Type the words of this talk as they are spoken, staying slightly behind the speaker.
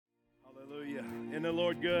Hallelujah. Isn't the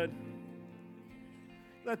Lord good?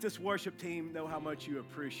 Let this worship team know how much you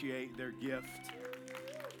appreciate their gift.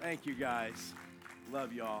 Thank you, guys.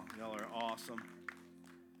 Love y'all. Y'all are awesome.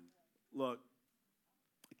 Look,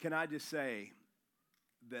 can I just say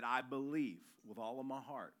that I believe with all of my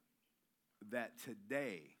heart that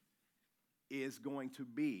today is going to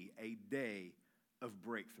be a day of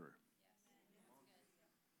breakthrough.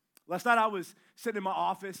 Last night I was sitting in my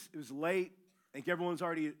office. It was late. I think everyone's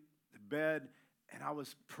already to bed. And I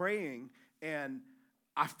was praying. And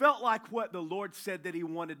I felt like what the Lord said that he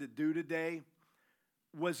wanted to do today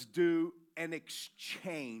was do an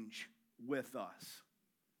exchange with us.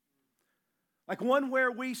 Like one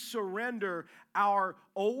where we surrender our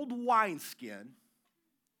old wineskin.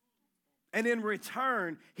 And in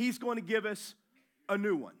return, he's going to give us a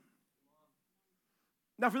new one.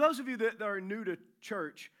 Now, for those of you that are new to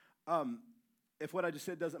church, if what I just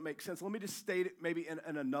said doesn't make sense, let me just state it maybe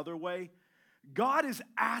in another way. God is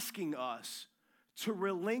asking us to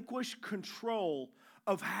relinquish control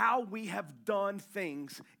of how we have done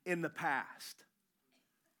things in the past.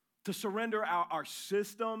 To surrender our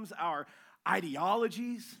systems, our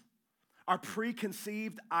ideologies, our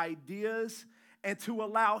preconceived ideas, and to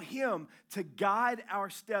allow him to guide our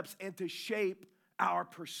steps and to shape our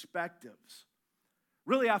perspectives.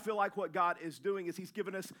 Really, I feel like what God is doing is he's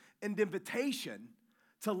given us an invitation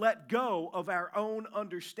to let go of our own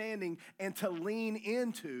understanding and to lean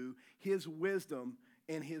into his wisdom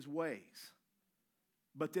and his ways.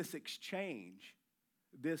 But this exchange,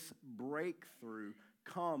 this breakthrough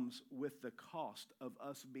comes with the cost of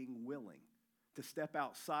us being willing to step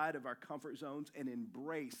outside of our comfort zones and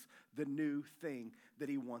embrace the new thing that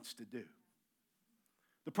he wants to do.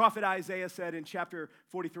 The prophet Isaiah said in chapter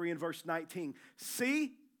 43 and verse 19,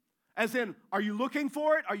 see, as in, are you looking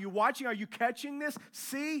for it? Are you watching? Are you catching this?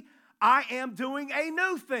 See, I am doing a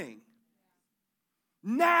new thing.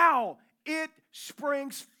 Now it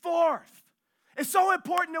springs forth. It's so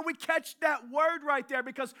important that we catch that word right there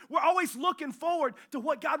because we're always looking forward to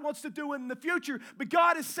what God wants to do in the future. But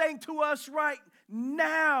God is saying to us right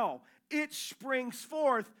now, it springs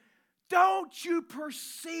forth. Don't you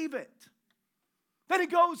perceive it? Then he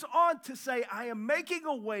goes on to say, I am making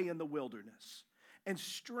a way in the wilderness and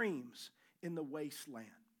streams in the wasteland.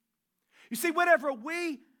 You see, whenever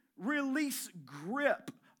we release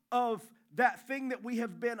grip of that thing that we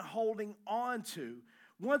have been holding on to,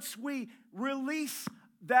 once we release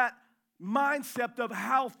that mindset of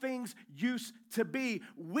how things used to be,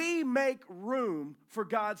 we make room for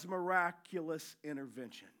God's miraculous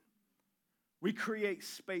intervention. We create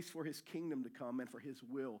space for his kingdom to come and for his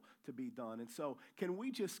will to be done. And so, can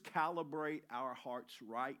we just calibrate our hearts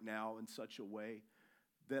right now in such a way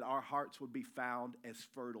that our hearts would be found as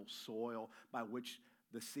fertile soil by which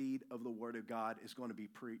the seed of the word of God is going to be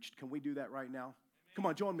preached? Can we do that right now? Amen. Come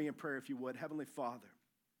on, join me in prayer if you would. Heavenly Father,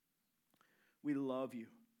 we love you.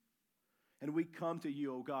 And we come to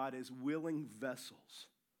you, oh God, as willing vessels,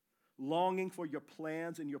 longing for your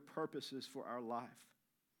plans and your purposes for our life.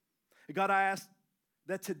 And God, I ask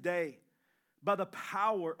that today, by the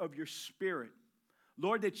power of your Spirit,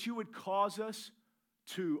 Lord, that you would cause us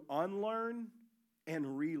to unlearn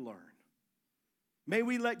and relearn. May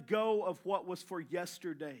we let go of what was for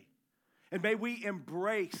yesterday, and may we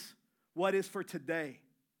embrace what is for today.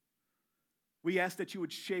 We ask that you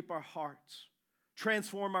would shape our hearts,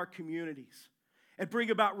 transform our communities, and bring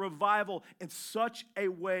about revival in such a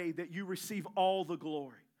way that you receive all the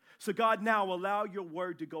glory. So God, now allow your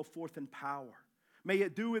word to go forth in power. May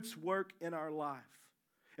it do its work in our life.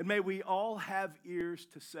 And may we all have ears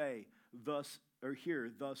to say, thus, or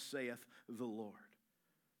hear, thus saith the Lord.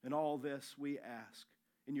 And all this we ask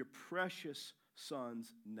in your precious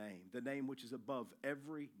Son's name, the name which is above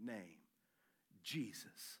every name,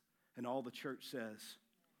 Jesus. And all the church says,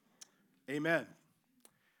 amen.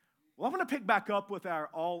 Well, I'm going to pick back up with our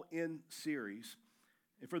All In series.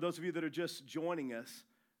 And for those of you that are just joining us,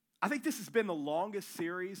 I think this has been the longest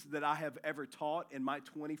series that I have ever taught in my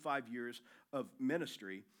 25 years of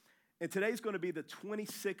ministry. And today's going to be the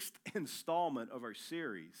 26th installment of our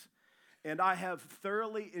series. And I have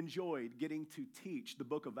thoroughly enjoyed getting to teach the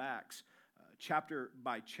book of Acts, chapter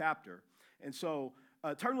by chapter. And so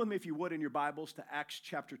turn with me, if you would, in your Bibles to Acts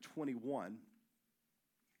chapter 21.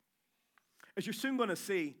 As you're soon going to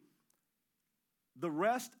see, the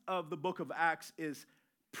rest of the book of Acts is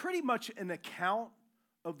pretty much an account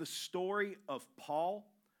of the story of Paul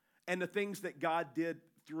and the things that God did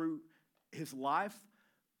through his life.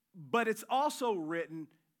 But it's also written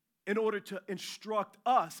in order to instruct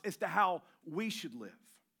us as to how we should live.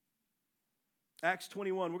 Acts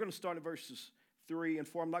 21, we're going to start in verses 3 and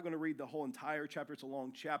 4. I'm not going to read the whole entire chapter. It's a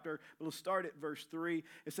long chapter. But let's start at verse 3.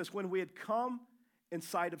 It says, when we had come in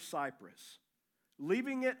sight of Cyprus,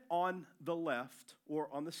 leaving it on the left or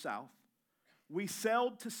on the south, we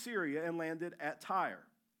sailed to Syria and landed at Tyre.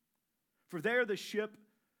 For there the ship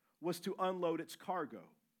was to unload its cargo.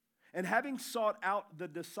 And having sought out the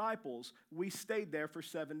disciples, we stayed there for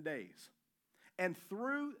 7 days. And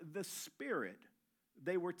through the Spirit,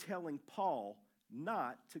 they were telling Paul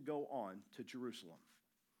not to go on to Jerusalem.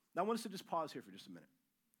 Now, I want us to just pause here for just a minute.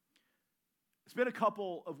 It's been a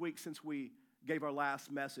couple of weeks since we gave our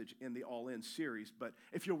last message in the All In series, but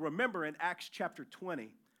if you'll remember in Acts chapter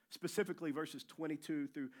 20, specifically verses 22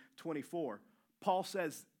 through 24, Paul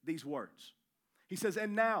says these words. He says,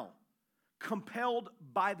 and now, compelled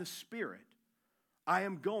by the Spirit, I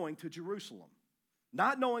am going to Jerusalem,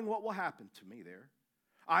 not knowing what will happen to me there.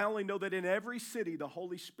 I only know that in every city the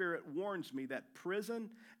Holy Spirit warns me that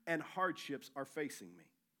prison and hardships are facing me.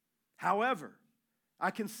 However,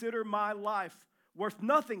 I consider my life worth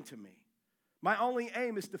nothing to me. My only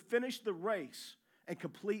aim is to finish the race and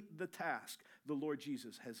complete the task the Lord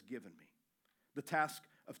Jesus has given me, the task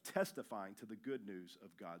of testifying to the good news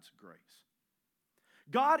of God's grace.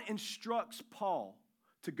 God instructs Paul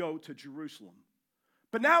to go to Jerusalem.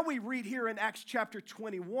 But now we read here in Acts chapter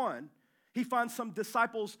 21, he finds some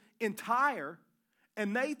disciples in Tyre,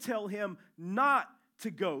 and they tell him not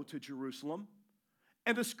to go to Jerusalem.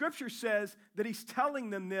 And the scripture says that he's telling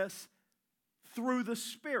them this through the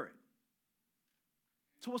Spirit.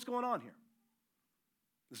 So what's going on here?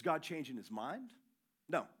 Is God changing his mind?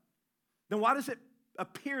 No. Then why does it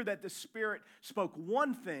appear that the Spirit spoke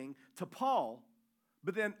one thing to Paul,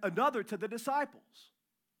 but then another to the disciples?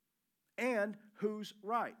 And who's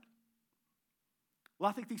right? Well,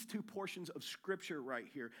 I think these two portions of Scripture right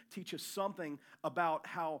here teach us something about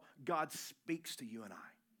how God speaks to you and I.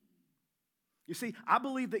 You see, I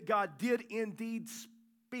believe that God did indeed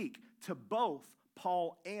speak to both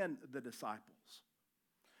Paul and the disciples.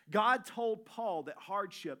 God told Paul that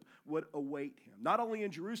hardship would await him, not only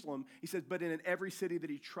in Jerusalem, he says, but in every city that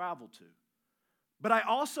he traveled to. But I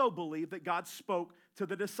also believe that God spoke to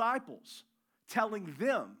the disciples, telling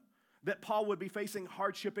them that Paul would be facing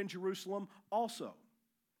hardship in Jerusalem also.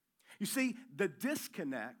 You see, the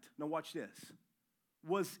disconnect, now watch this,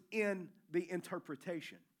 was in the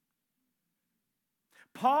interpretation.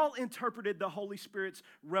 Paul interpreted the Holy Spirit's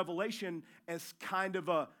revelation as kind of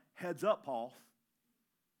a heads up, Paul.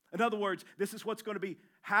 In other words, this is what's going to be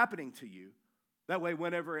happening to you. That way,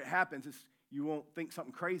 whenever it happens, you won't think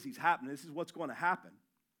something crazy is happening. This is what's going to happen.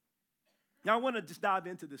 Now, I want to just dive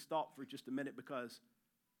into this thought for just a minute because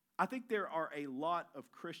I think there are a lot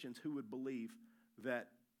of Christians who would believe that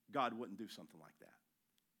God wouldn't do something like that.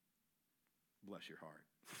 Bless your heart.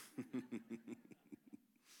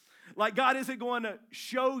 Like God isn't going to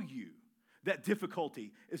show you that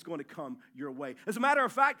difficulty is going to come your way. As a matter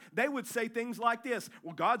of fact, they would say things like this,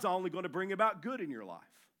 well, God's only going to bring about good in your life.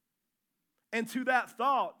 And to that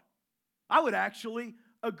thought, I would actually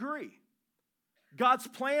agree. God's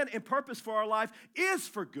plan and purpose for our life is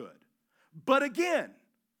for good. But again,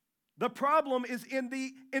 the problem is in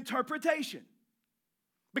the interpretation.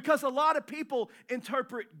 Because a lot of people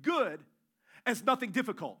interpret good as nothing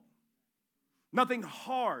difficult, nothing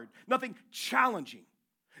hard, nothing challenging,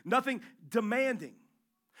 nothing demanding.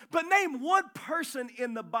 But name one person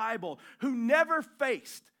in the Bible who never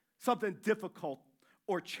faced something difficult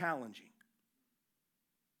or challenging.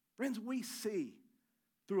 Friends, we see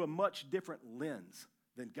through a much different lens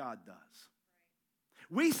than God does.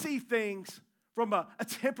 We see things from a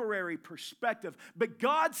temporary perspective, but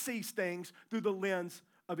God sees things through the lens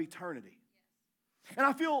of eternity. And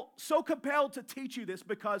I feel so compelled to teach you this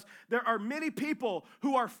because there are many people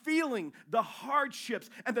who are feeling the hardships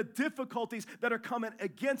and the difficulties that are coming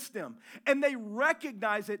against them. And they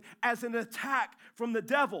recognize it as an attack from the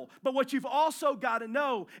devil. But what you've also got to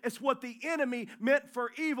know is what the enemy meant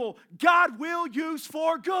for evil, God will use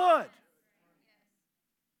for good.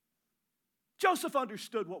 Joseph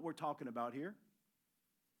understood what we're talking about here.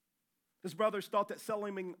 His brothers thought that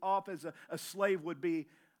selling him off as a slave would be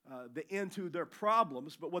the end to their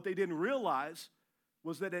problems, but what they didn't realize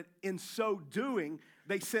was that in so doing,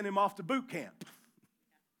 they sent him off to boot camp.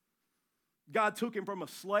 God took him from a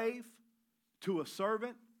slave to a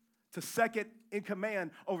servant to second in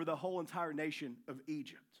command over the whole entire nation of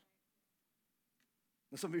Egypt.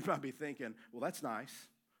 Now, some of you might be thinking, well, that's nice,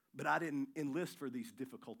 but I didn't enlist for these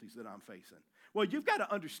difficulties that I'm facing. Well, you've got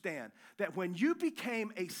to understand that when you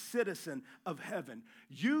became a citizen of heaven,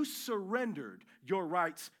 you surrendered your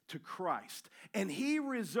rights to Christ, and He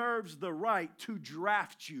reserves the right to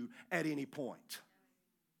draft you at any point.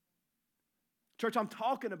 Church, I'm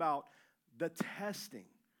talking about the testing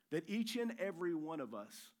that each and every one of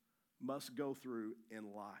us must go through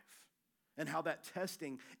in life. And how that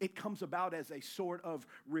testing, it comes about as a sort of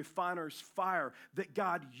refiner's fire that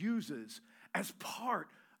God uses as part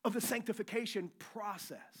of the sanctification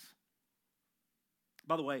process.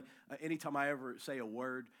 By the way, anytime I ever say a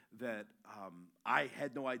word that I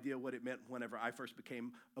had no idea what it meant whenever I first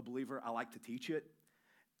became a believer, I like to teach it.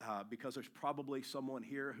 Because there's probably someone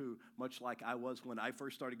here who, much like I was when I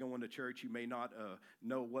first started going to church, you may not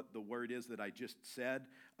know what the word is that I just said.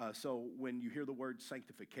 So when you hear the word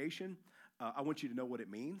sanctification, I want you to know what it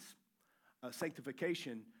means.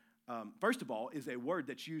 Sanctification, first of all, is a word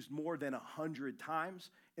that's used more than 100 times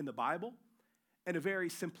in the Bible. And a very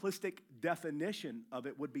simplistic definition of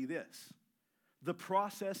it would be this: the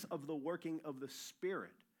process of the working of the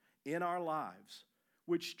Spirit in our lives,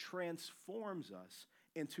 which transforms us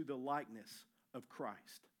into the likeness of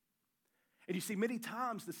Christ. And you see, many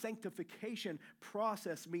times the sanctification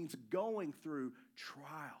process means going through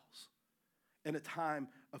trials in a time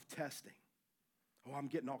of testing. Oh, I'm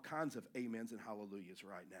getting all kinds of amens and hallelujahs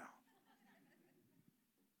right now.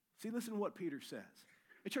 See, listen to what Peter says.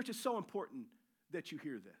 And church, it's so important that you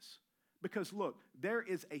hear this. Because look, there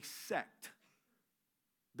is a sect.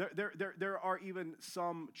 There are even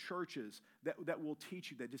some churches that will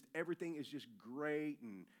teach you that just everything is just great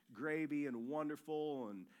and gravy and wonderful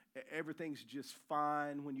and everything's just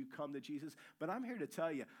fine when you come to Jesus. But I'm here to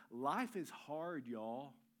tell you, life is hard,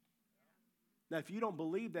 y'all. Now, if you don't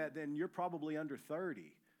believe that, then you're probably under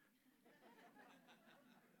 30.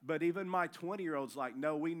 But even my 20-year-olds like,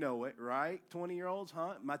 no, we know it, right? 20-year-olds,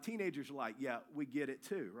 huh? My teenagers are like, yeah, we get it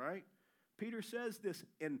too, right? Peter says this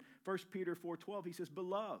in 1 Peter 4:12. He says,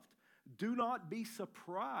 beloved, do not be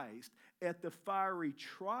surprised at the fiery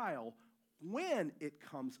trial when it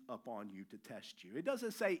comes upon you to test you. It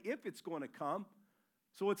doesn't say if it's going to come.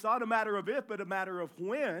 So it's not a matter of if, but a matter of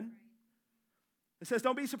when. It says,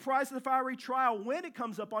 don't be surprised at the fiery trial when it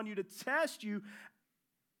comes upon you to test you,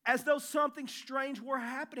 as though something strange were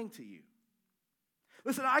happening to you.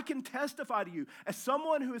 Listen, I can testify to you, as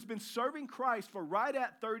someone who has been serving Christ for right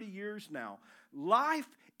at 30 years now, life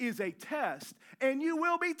is a test, and you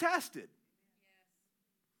will be tested. Yes.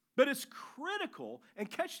 But it's critical, and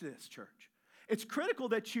catch this, church, it's critical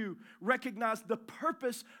that you recognize the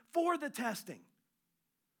purpose for the testing.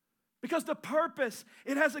 Because the purpose,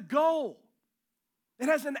 it has a goal. It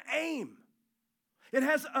has an aim. It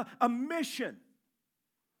has a mission.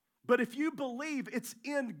 But if you believe its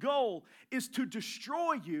end goal is to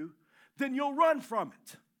destroy you, then you'll run from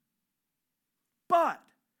it. But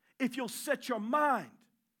if you'll set your mind,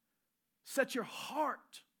 set your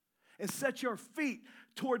heart, and set your feet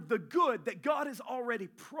toward the good that God has already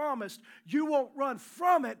promised, you won't run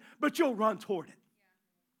from it, but you'll run toward it.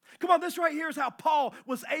 Come on, this right here is how Paul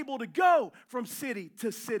was able to go from city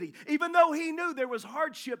to city, even though he knew there was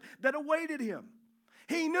hardship that awaited him.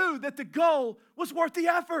 He knew that the goal was worth the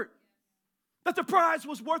effort, that the prize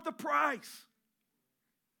was worth the price.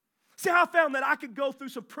 See, I found that I could go through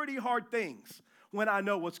some pretty hard things when I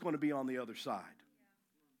know what's going to be on the other side.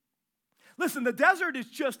 Listen, the desert is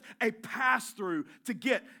just a pass-through to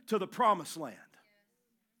get to the promised land.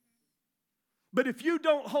 But if you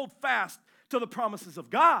don't hold fast to the promises of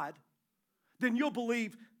God, then you'll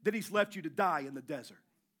believe that He's left you to die in the desert.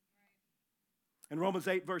 In Romans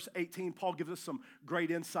 8, verse 18, Paul gives us some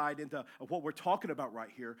great insight into what we're talking about right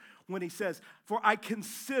here when he says, for I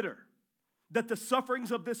consider that the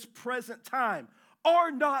sufferings of this present time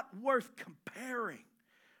are not worth comparing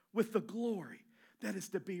with the glory that is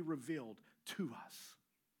to be revealed to us.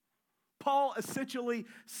 Paul essentially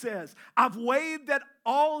says, I've weighed that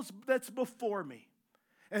all that's before me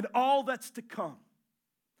and all that's to come.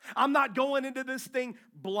 I'm not going into this thing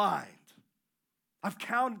blind. I've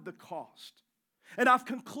counted the cost. And I've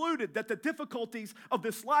concluded that the difficulties of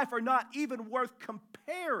this life are not even worth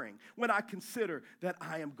comparing when I consider that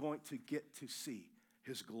I am going to get to see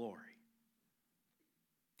His glory.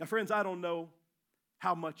 Now, friends, I don't know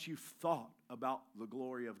how much you've thought about the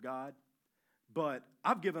glory of God, but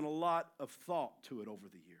I've given a lot of thought to it over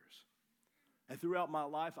the years. And throughout my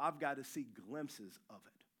life, I've got to see glimpses of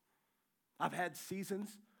it. I've had seasons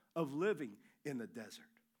of living in the desert,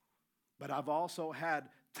 but I've also had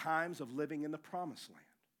times of living in the promised land.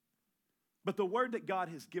 But the word that God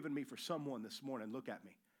has given me for someone this morning, look at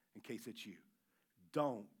me in case it's you.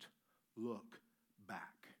 Don't look back.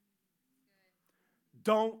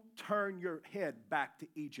 Don't turn your head back to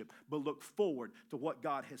Egypt, but look forward to what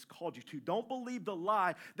God has called you to. Don't believe the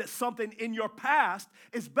lie that something in your past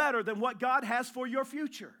is better than what God has for your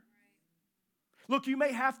future. Look, you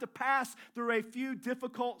may have to pass through a few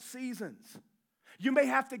difficult seasons, You may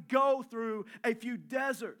have to go through a few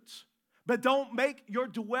deserts, but don't make your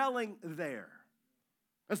dwelling there.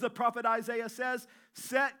 As the prophet Isaiah says,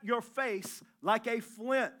 set your face like a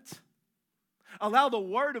flint. Allow the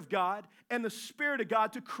Word of God and the Spirit of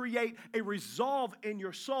God to create a resolve in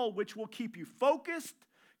your soul which will keep you focused,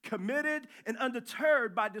 committed, and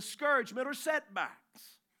undeterred by discouragement or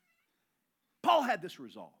setbacks. Paul had this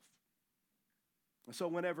resolve. And so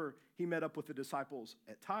whenever he met up with the disciples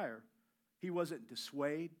at Tyre, he wasn't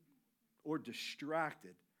dissuaded or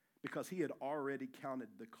distracted because he had already counted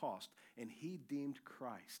the cost and he deemed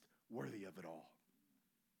Christ worthy of it all.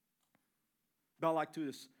 But I'd like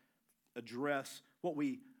to address what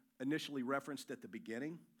we initially referenced at the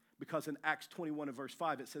beginning, because in Acts 21 and verse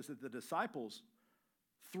 5, it says that the disciples,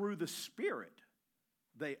 through the Spirit,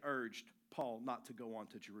 they urged Paul not to go on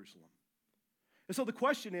to Jerusalem. And so the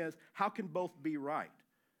question is, how can both be right?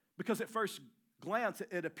 Because at first glance,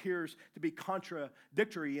 it appears to be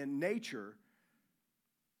contradictory in nature.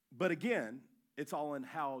 But again, it's all in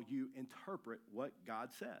how you interpret what God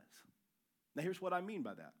says. Now, here's what I mean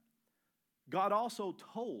by that. God also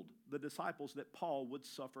told the disciples that Paul would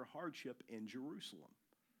suffer hardship in Jerusalem.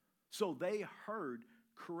 So they heard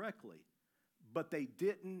correctly, but they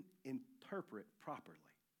didn't interpret properly.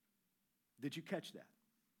 Did you catch that?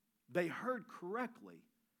 They heard correctly,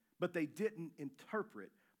 but they didn't interpret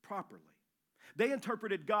properly. They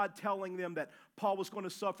interpreted God telling them that Paul was going to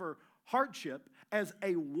suffer hardship as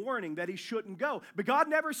a warning that he shouldn't go. But God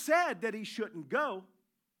never said that he shouldn't go.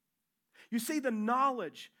 You see, the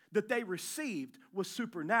knowledge that they received was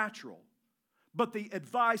supernatural, but the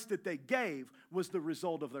advice that they gave was the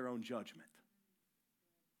result of their own judgment.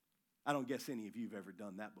 I don't guess any of you have ever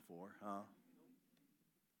done that before, huh?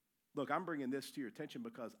 Look, I'm bringing this to your attention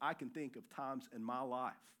because I can think of times in my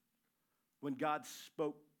life when God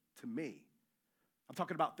spoke to me. I'm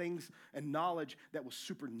talking about things and knowledge that was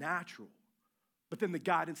supernatural, but then the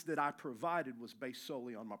guidance that I provided was based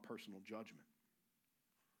solely on my personal judgment.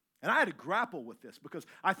 And I had to grapple with this because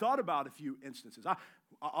I thought about a few instances.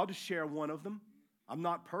 I'll just share one of them. I'm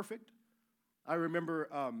not perfect. I remember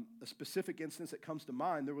a specific instance that comes to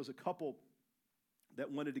mind. There was a couple that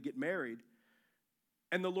wanted to get married,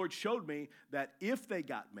 and the Lord showed me that if they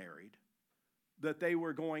got married, that they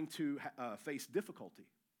were going to face difficulty.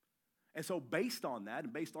 And so based on that,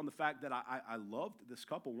 and based on the fact that I loved this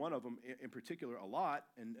couple, one of them in particular, a lot,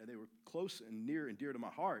 and they were close and near and dear to my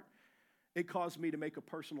heart, it caused me to make a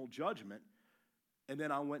personal judgment, and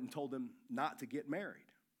then I went and told them not to get married.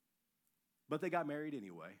 But they got married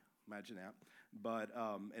anyway, imagine that. But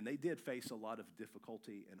and they did face a lot of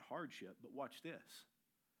difficulty and hardship, but watch this.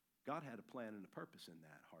 God had a plan and a purpose in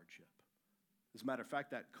that hardship. As a matter of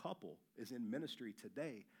fact, that couple is in ministry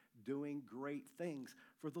today doing great things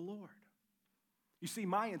for the Lord. You see,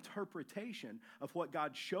 my interpretation of what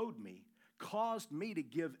God showed me caused me to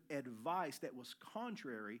give advice that was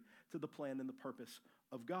contrary to the plan and the purpose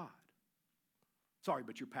of God. Sorry,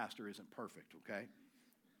 but your pastor isn't perfect, okay?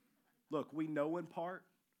 Look, we know in part,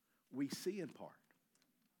 we see in part.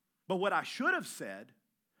 But what I should have said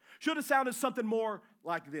should have sounded something more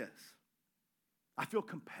like this. I feel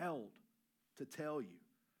compelled to tell you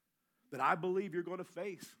that I believe you're going to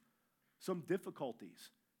face some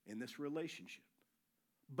difficulties in this relationship.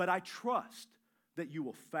 But I trust that you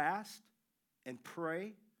will fast and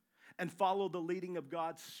pray and follow the leading of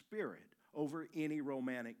God's Spirit over any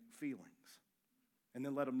romantic feelings. And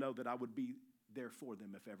then let them know that I would be there for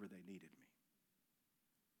them if ever they needed me.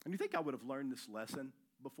 And you think I would have learned this lesson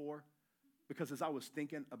before? Because as I was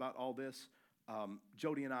thinking about all this,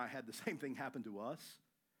 Jody and I had the same thing happen to us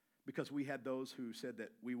because we had those who said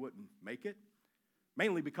that we wouldn't make it,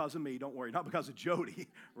 mainly because of me, don't worry, not because of Jody,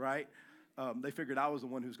 right? They figured I was the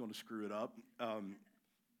one who's going to screw it up.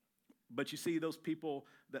 But you see, those people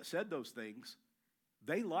that said those things,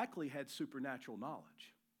 they likely had supernatural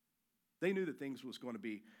knowledge. They knew that things was going to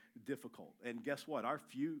be difficult. And guess what? Our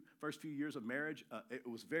first few years of marriage, it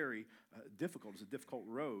was very difficult. It was a difficult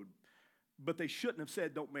road. But they shouldn't have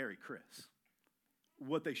said, don't marry Chris.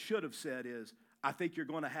 What they should have said is, I think you're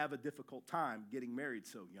going to have a difficult time getting married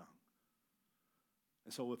so young.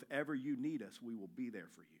 And so if ever you need us, we will be there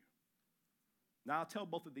for you. Now, I'll tell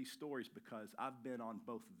both of these stories because I've been on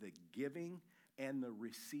both the giving and the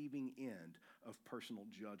receiving end of personal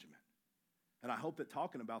judgment. And I hope that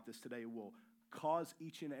talking about this today will cause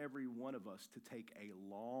each and every one of us to take a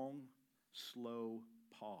long, slow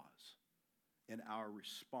pause in our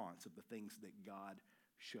response of the things that God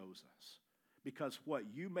shows us. Because what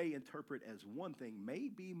you may interpret as one thing may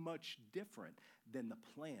be much different than the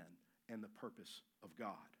plan and the purpose of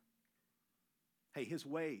God. Hey, his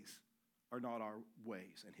ways are not our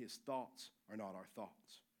ways, and his thoughts are not our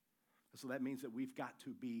thoughts. So that means that we've got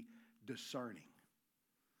to be discerning.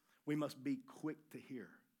 We must be quick to hear,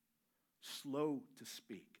 slow to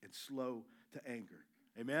speak, and slow to anger.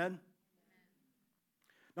 Amen?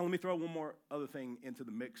 Now let me throw one more other thing into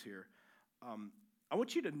the mix here. I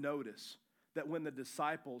want you to notice that when the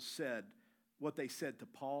disciples said what they said to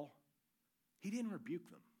Paul, he didn't rebuke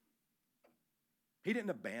them. He didn't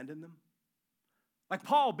abandon them. Like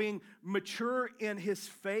Paul, being mature in his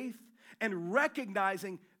faith and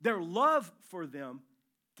recognizing their love for them,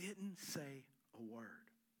 didn't say a word.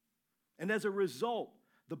 And as a result,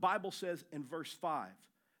 the Bible says in verse 5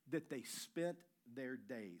 that they spent their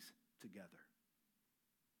days together.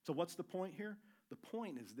 So what's the point here? The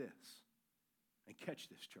point is this, and catch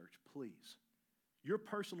this, church, please. Your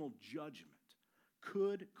personal judgment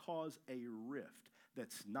could cause a rift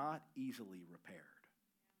that's not easily repaired.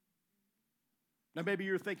 Now, maybe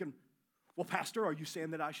you're thinking, well, Pastor, are you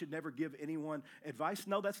saying that I should never give anyone advice?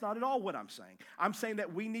 No, that's not at all what I'm saying. I'm saying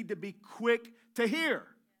that we need to be quick to hear,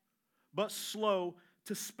 but slow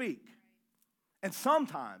to speak. And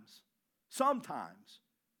sometimes,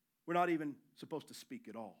 we're not even supposed to speak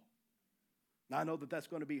at all. Now, I know that that's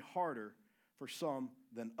going to be harder for some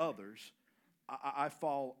than others. I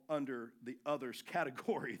fall under the others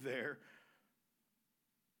category there.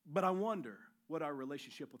 But I wonder what our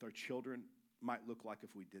relationship with our children might look like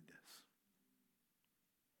if we did this.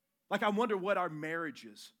 Like, I wonder what our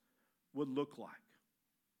marriages would look like.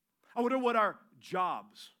 I wonder what our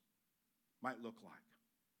jobs might look like.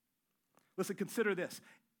 Listen, consider this.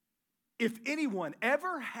 If anyone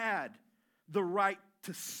ever had the right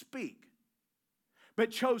to speak,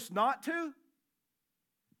 but chose not to,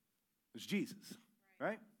 it was Jesus,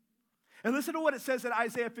 right? And listen to what it says in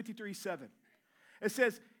Isaiah 53:7. It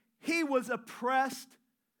says, he was oppressed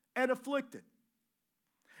and afflicted,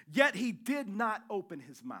 yet he did not open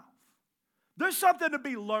his mouth. There's something to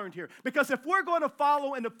be learned here, because if we're going to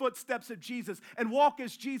follow in the footsteps of Jesus and walk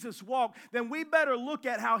as Jesus walked, then we better look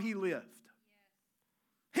at how he lived.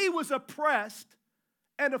 He was oppressed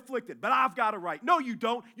and afflicted, but I've got a right. No, you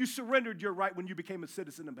don't. You surrendered your right when you became a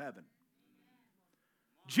citizen of heaven.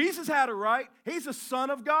 Jesus had a right. He's a son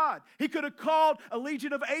of God. He could have called a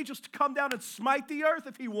legion of angels to come down and smite the earth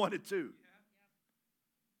if he wanted to.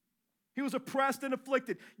 He was oppressed and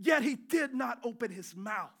afflicted, yet he did not open his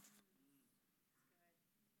mouth.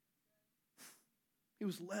 He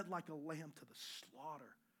was led like a lamb to the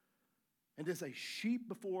slaughter. And as a sheep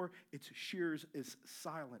before its shears is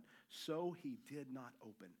silent, so he did not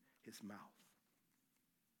open his mouth.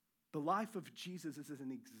 The life of Jesus is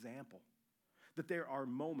an example that there are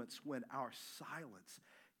moments when our silence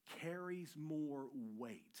carries more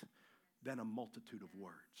weight than a multitude of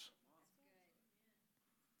words.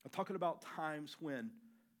 I'm talking about times when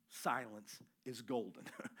silence is golden.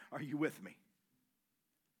 Are you with me?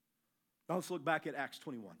 Now let's look back at Acts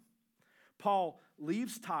 21. Paul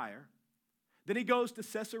leaves Tyre. Then he goes to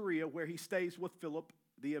Caesarea, where he stays with Philip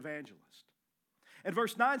the evangelist. And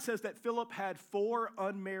verse 9 says that Philip had 4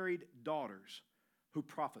 unmarried daughters who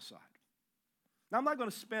prophesied. Now, I'm not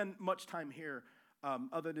going to spend much time here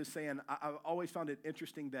other than saying I've always found it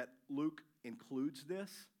interesting that Luke includes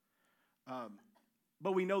this.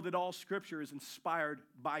 But we know that all Scripture is inspired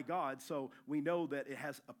by God, so we know that it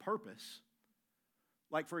has a purpose.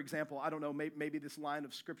 Like, for example, I don't know, maybe this line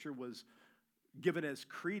of Scripture was given as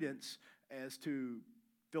credence as to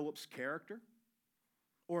Philip's character.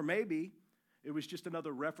 Or maybe it was just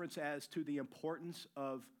another reference as to the importance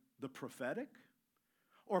of the prophetic.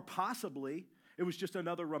 Or possibly it was just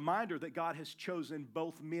another reminder that God has chosen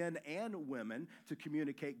both men and women to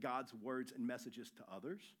communicate God's words and messages to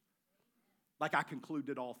others. Like, I conclude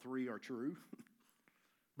that all 3 are true.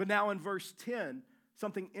 But now in verse 10,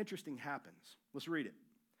 something interesting happens. Let's read it.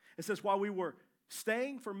 It says, while we were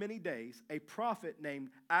staying for many days, a prophet named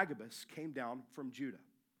Agabus came down from Judah.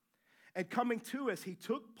 And coming to us, he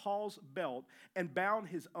took Paul's belt and bound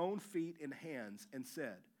his own feet and hands and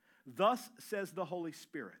said, thus says the Holy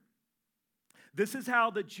Spirit, this is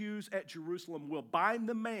how the Jews at Jerusalem will bind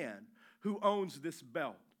the man who owns this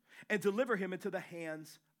belt and deliver him into the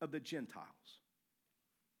hands of the Gentiles.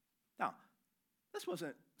 Now, this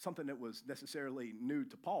wasn't something that was necessarily new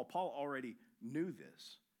to Paul. Paul already knew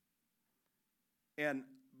this. And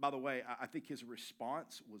by the way, I think his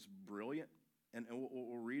response was brilliant, and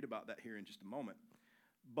we'll read about that here in just a moment.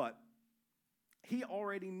 But he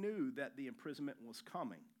already knew that the imprisonment was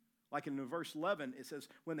coming. Like in verse 11, it says,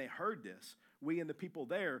 when they heard this, we and the people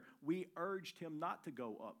there, we urged him not to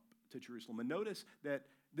go up to Jerusalem. And notice that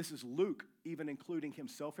this is Luke, even including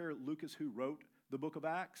himself here. Luke is who wrote the book of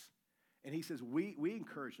Acts. And he says, we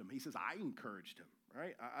encouraged him. He says, I encouraged him,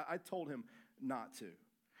 right? I told him not to.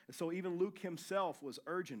 And so even Luke himself was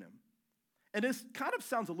urging him. And this kind of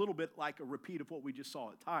sounds a little bit like a repeat of what we just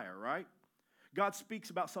saw at Tyre, right? God speaks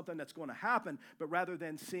about something that's going to happen, but rather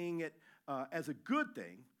than seeing it as a good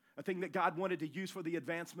thing, a thing that God wanted to use for the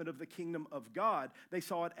advancement of the kingdom of God, they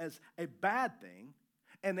saw it as a bad thing,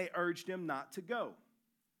 and they urged him not to go.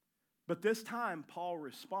 But this time, Paul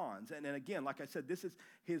responds, and again, like I said, this is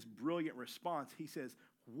his brilliant response. He says,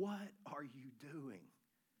 what are you doing?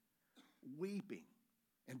 Weeping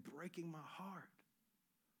and breaking my heart.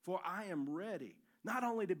 For I am ready, not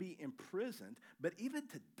only to be imprisoned, but even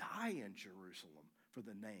to die in Jerusalem for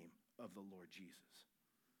the name of the Lord Jesus.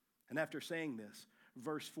 And after saying this,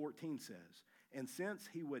 verse 14 says, and since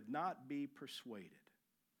he would not be persuaded,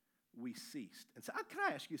 we ceased. And so, can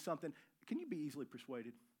I ask you something? Can you be easily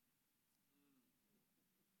persuaded?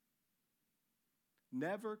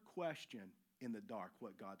 Never question in the dark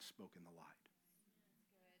what God spoke in the light.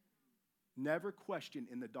 Never question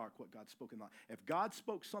in the dark what God spoke in the light. If God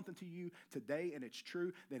spoke something to you today and it's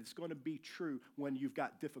true, then it's going to be true when you've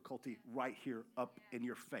got difficulty right here up in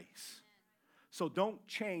your face. So don't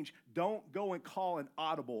change. Don't go and call an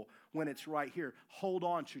audible when it's right here. Hold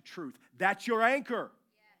on to truth. That's your anchor.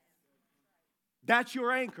 That's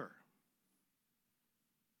your anchor.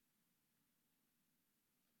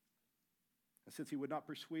 And since he would not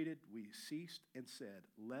persuade it, we ceased and said,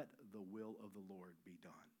 let the will of the Lord be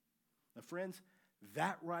done. Now, friends,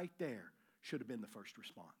 that right there should have been the first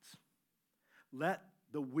response. Let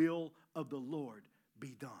the will of the Lord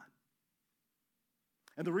be done.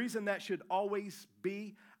 And the reason that should always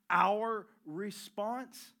be our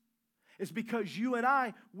response is because you and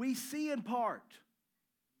I, we see in part.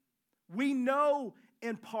 We know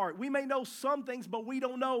in part. We may know some things, but we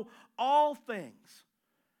don't know all things.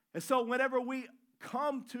 And so whenever we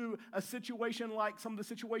come to a situation like some of the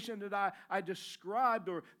situation that I described,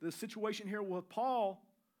 or the situation here with Paul,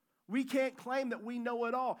 we can't claim that we know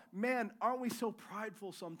it all. Man, aren't we so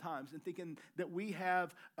prideful sometimes in thinking that we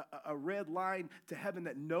have a red line to heaven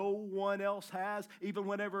that no one else has, even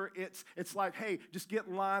whenever it's like, hey, just get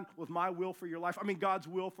in line with my will for your life. I mean, God's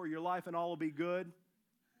will for your life, and all will be good,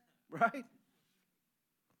 right?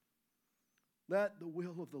 Let the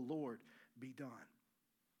will of the Lord be done.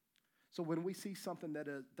 So when we see something that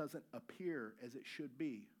doesn't appear as it should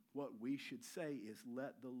be, what we should say is,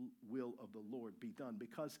 let the will of the Lord be done.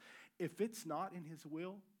 Because if it's not in his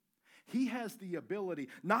will, he has the ability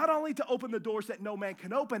not only to open the doors that no man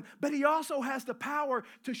can open, but he also has the power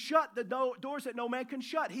to shut the doors that no man can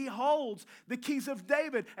shut. He holds the keys of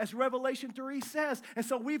David, as Revelation 3 says. And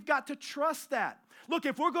so we've got to trust that. Look,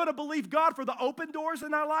 if we're going to believe God for the open doors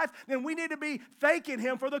in our life, then we need to be thanking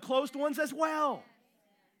him for the closed ones as well.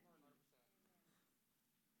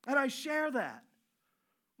 And I share that,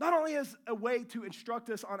 not only as a way to instruct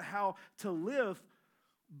us on how to live,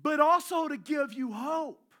 but also to give you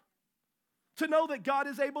hope. To know that God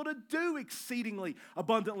is able to do exceedingly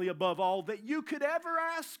abundantly above all that you could ever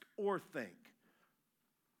ask or think.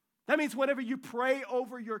 That means whenever you pray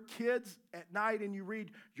over your kids at night and you read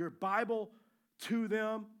your Bible to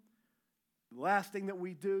them, the last thing that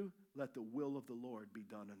we do, let the will of the Lord be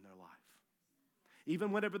done in their life.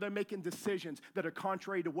 Even whenever they're making decisions that are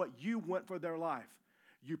contrary to what you want for their life,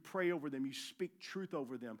 you pray over them, you speak truth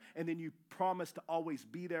over them, and then you promise to always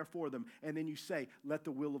be there for them, and then you say, let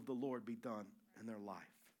the will of the Lord be done in their life.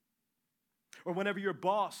 Or whenever your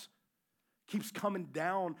boss keeps coming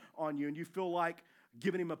down on you and you feel like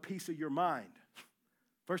giving him a piece of your mind,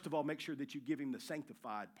 first of all, make sure that you give him the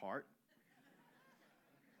sanctified part,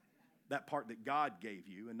 that part that God gave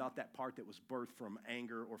you, and not that part that was birthed from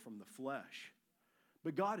anger or from the flesh.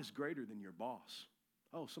 But God is greater than your boss.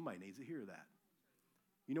 Oh, somebody needs to hear that.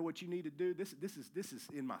 You know what you need to do? This is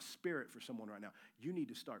in my spirit for someone right now. You need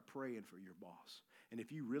to start praying for your boss. And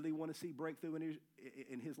if you really want to see breakthrough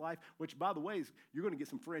in his life, which, by the way, you're going to get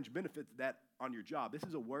some fringe benefits of that on your job. This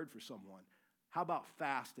is a word for someone. How about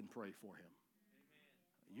fast and pray for him?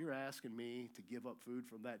 Amen. You're asking me to give up food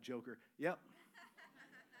from that joker? Yep.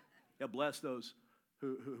 Yeah, bless those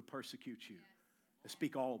who persecute you.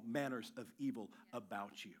 Speak all manners of evil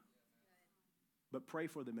about you. But pray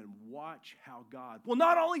for them and watch how God will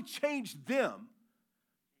not only change them,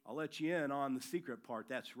 I'll let you in on the secret part.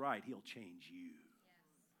 That's right, he'll change you.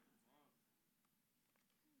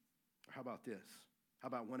 Or how about this? How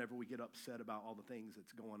about whenever we get upset about all the things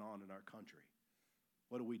that's going on in our country?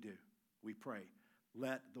 What do? We pray,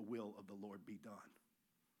 let the will of the Lord be done.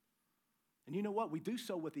 And you know what? We do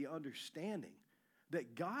so with the understanding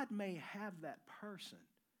that God may have that person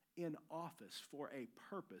in office for a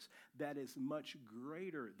purpose that is much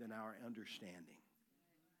greater than our understanding.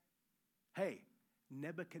 Hey,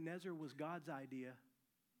 Nebuchadnezzar was God's idea.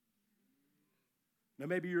 Now,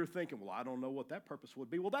 maybe you're thinking, well, I don't know what that purpose would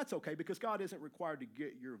be. Well, that's okay, because God isn't required to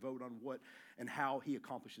get your vote on what and how he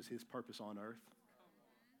accomplishes his purpose on earth.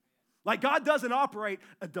 Like, God doesn't operate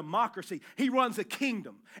a democracy. He runs a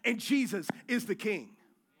kingdom, and Jesus is the king.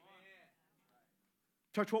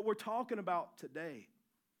 Church, what we're talking about today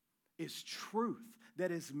is truth that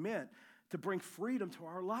is meant to bring freedom to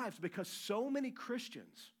our lives, because so many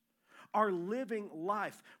Christians are living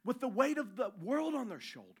life with the weight of the world on their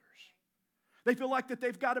shoulders. They feel like that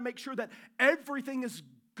they've got to make sure that everything is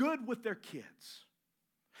good with their kids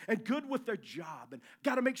and good with their job, and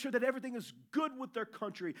got to make sure that everything is good with their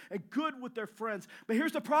country and good with their friends. But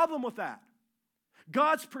here's the problem with that.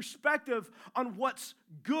 God's perspective on what's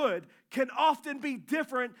good can often be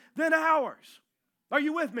different than ours. Are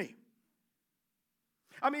you with me?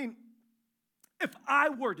 I mean, if I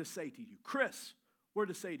were to say to you, Chris were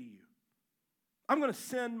to say to you, I'm going to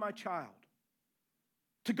send my child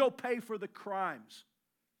to go pay for the crimes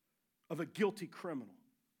of a guilty criminal,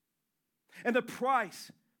 and the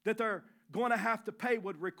price that they're going to have to pay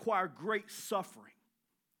would require great suffering.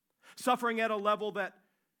 Suffering at a level that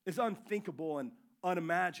is unthinkable and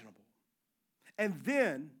unimaginable. And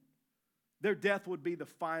then their death would be the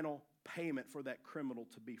final payment for that criminal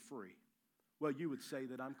to be free. Well, you would say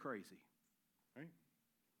that I'm crazy, right?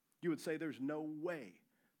 You would say there's no way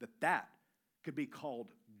that that could be called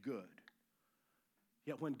good.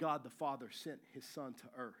 Yet when God the Father sent his Son to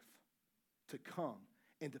earth to come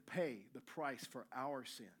and to pay the price for our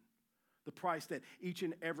sin, the price that each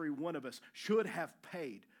and every one of us should have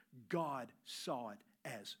paid, God saw it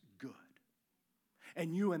as good.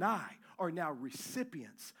 And you and I are now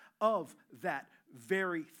recipients of that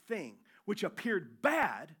very thing, which appeared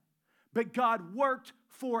bad, but God worked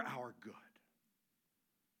for our good.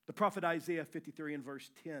 The prophet Isaiah 53 and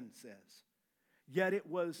verse 10 says, "Yet it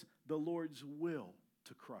was the Lord's will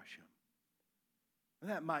to crush him." And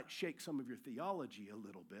that might shake some of your theology a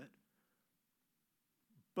little bit,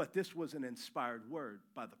 but this was an inspired word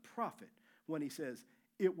by the prophet when he says,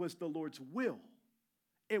 it was the Lord's will.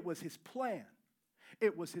 It was his plan.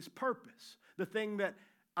 It was his purpose. The thing that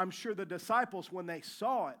I'm sure the disciples, when they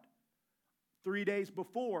saw it 3 days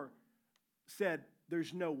before, said,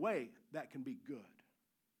 there's no way that can be good.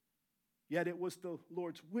 Yet it was the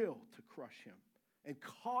Lord's will to crush him and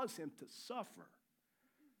cause him to suffer.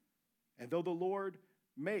 And though the Lord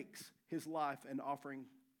makes his life an offering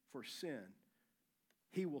for sin,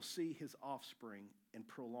 he will see his offspring and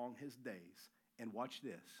prolong his days. And watch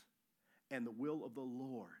this. And the will of the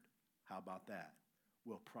Lord, how about that,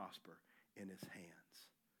 will prosper in his hands.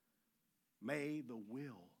 May the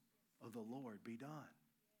will of the Lord be done.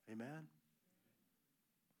 Amen?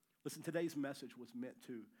 Listen, today's message was meant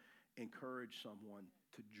to encourage someone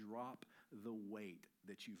to drop the weight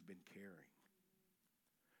that you've been carrying.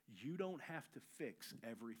 You don't have to fix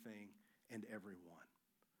everything and everyone.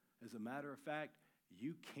 As a matter of fact,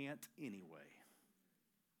 you can't anyway,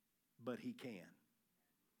 but he can.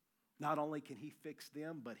 Not only can he fix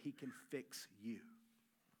them, but he can fix you.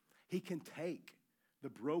 He can take the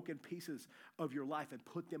broken pieces of your life and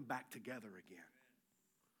put them back together again.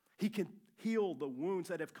 He can heal the wounds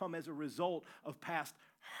that have come as a result of past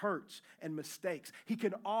hurts and mistakes. He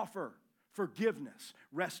can offer forgiveness,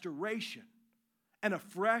 restoration, and a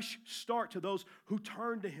fresh start to those who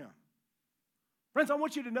turn to him. Friends, I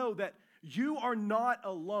want you to know that you are not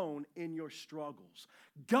alone in your struggles.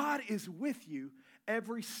 God is with you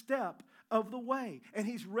every step of the way, and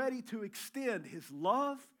he's ready to extend his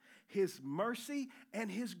love, his mercy,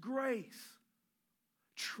 and his grace.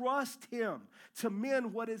 Trust him to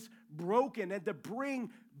mend what is broken and to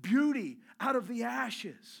bring beauty out of the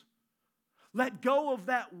ashes. Let go of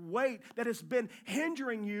that weight that has been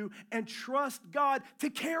hindering you and trust God to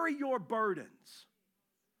carry your burdens.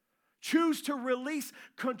 Choose to release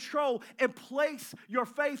control and place your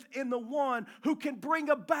faith in the one who can bring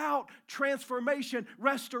about transformation,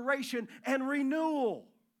 restoration, and renewal.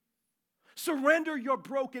 Surrender your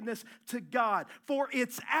brokenness to God, for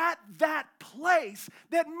it's at that place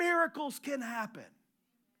that miracles can happen.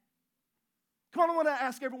 Come on, I want to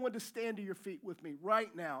ask everyone to stand to your feet with me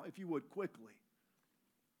right now, if you would, quickly.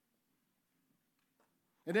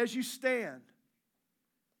 And as you stand,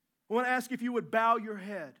 I want to ask if you would bow your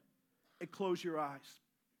head and close your eyes.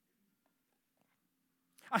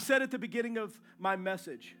 I said at the beginning of my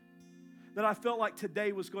message that I felt like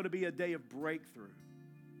today was going to be a day of breakthrough.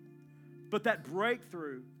 But that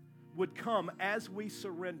breakthrough would come as we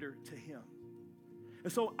surrender to him.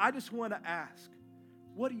 And so I just want to ask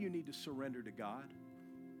What do you need to surrender to God?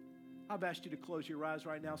 I've asked you to close your eyes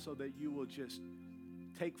right now so that you will just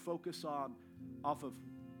take focus off of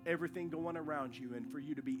everything going around you and for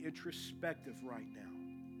you to be introspective right now.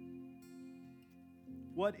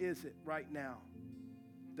 What is it right now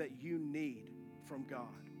that you need from God?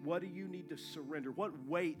 What do you need to surrender? What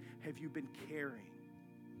weight have you been carrying?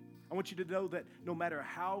 I want you to know that no matter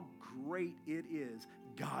how great it is,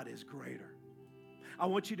 God is greater. I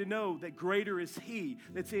want you to know that greater is He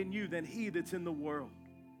that's in you than he that's in the world.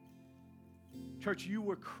 Church, you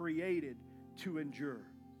were created to endure.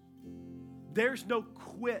 There's no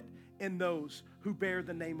quit in those who bear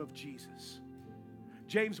the name of Jesus.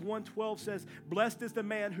 James 1:12 says, "Blessed is the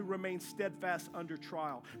man who remains steadfast under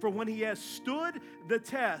trial. For when he has stood the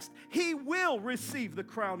test, he will receive the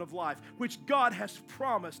crown of life, which God has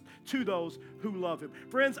promised to those who love Him."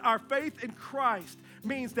 Friends, our faith in Christ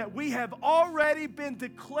means that we have already been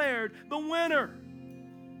declared the winner.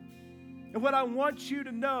 And what I want you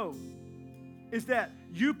to know is that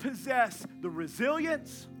you possess the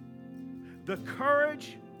resilience, the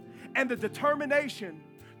courage, and the determination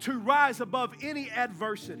to rise above any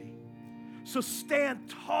adversity. So stand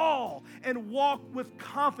tall and walk with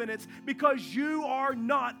confidence because you are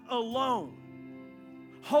not alone.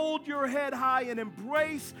 Hold your head high and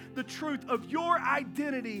embrace the truth of your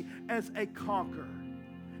identity as a conqueror.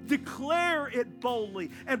 Declare it boldly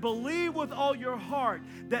and believe with all your heart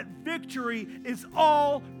that victory is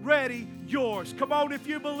already yours. Come on, if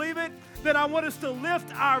you believe it, then I want us to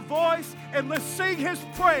lift our voice and let's sing His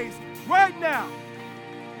praise right now.